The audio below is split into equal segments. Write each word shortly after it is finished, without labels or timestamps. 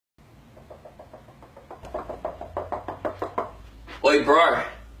Oi bro,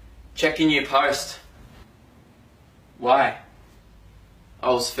 checking your post. Why? I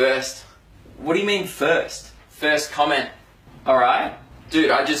was first. What do you mean first? First comment. Alright? Dude,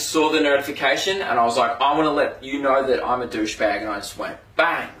 I just saw the notification and I was like, I want to let you know that I'm a douchebag, and I just went,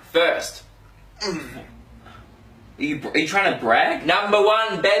 bang, first. Are you trying to brag? Number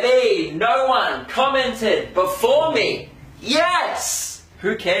one, baby! No one commented before me! Yes!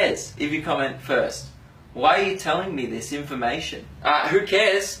 Who cares if you comment first? Why are you telling me this information? Who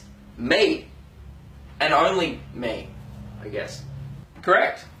cares? Me. And only me, I guess.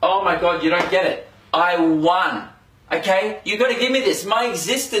 Correct. Oh my god, you don't get it. I won. Okay? You gotta give me this. My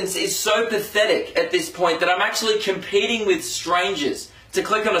existence is so pathetic at this point that I'm actually competing with strangers to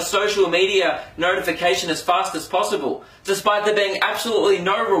click on a social media notification as fast as possible, despite there being absolutely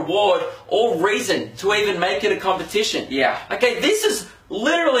no reward or reason to even make it a competition. Yeah. Okay, this is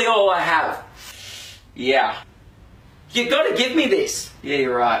literally all I have. Yeah. You gotta give me this. Yeah,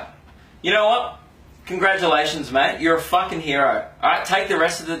 you're right. You know what? Congratulations, mate. You're a fucking hero. Alright, take the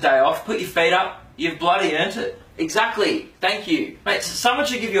rest of the day off, put your feet up. You've bloody earned it. Exactly. Thank you. Mate, someone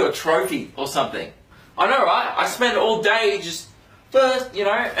should give you a trophy or something. I know, right? I spend all day just first, you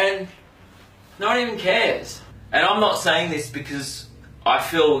know, and no one even cares. And I'm not saying this because I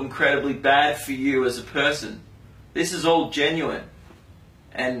feel incredibly bad for you as a person. This is all genuine.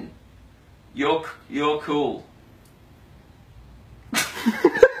 And you're cool.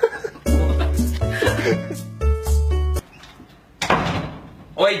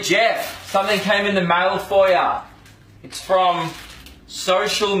 Oi Jeff, something came in the mail for ya. It's from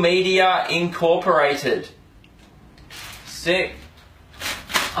Social Media Incorporated. Sick.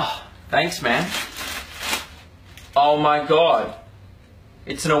 Oh, thanks man. Oh my god.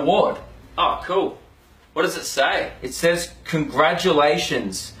 It's an award. Oh, cool. What does it say? It says,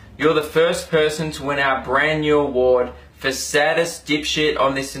 congratulations. You're the first person to win our brand new award for saddest dipshit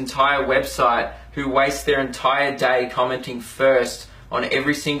on this entire website who wastes their entire day commenting first on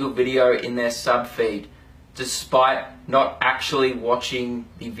every single video in their sub feed, despite not actually watching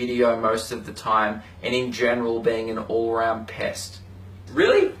the video most of the time and in general being an all-round pest.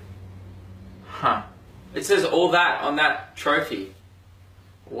 Really? Huh. It says all that on that trophy.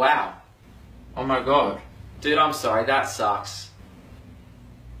 Wow. Oh my god. Dude, I'm sorry, that sucks.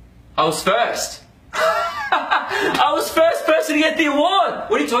 I was first. I was first person to get the award.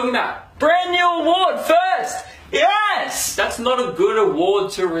 What are you talking about? Brand new award, first. Yes! That's not a good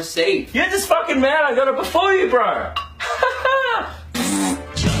award to receive. You're just fucking mad I got it before you, bro.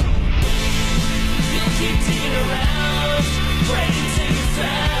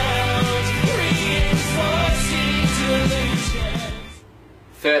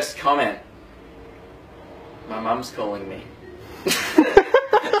 First comment. My mum's calling me.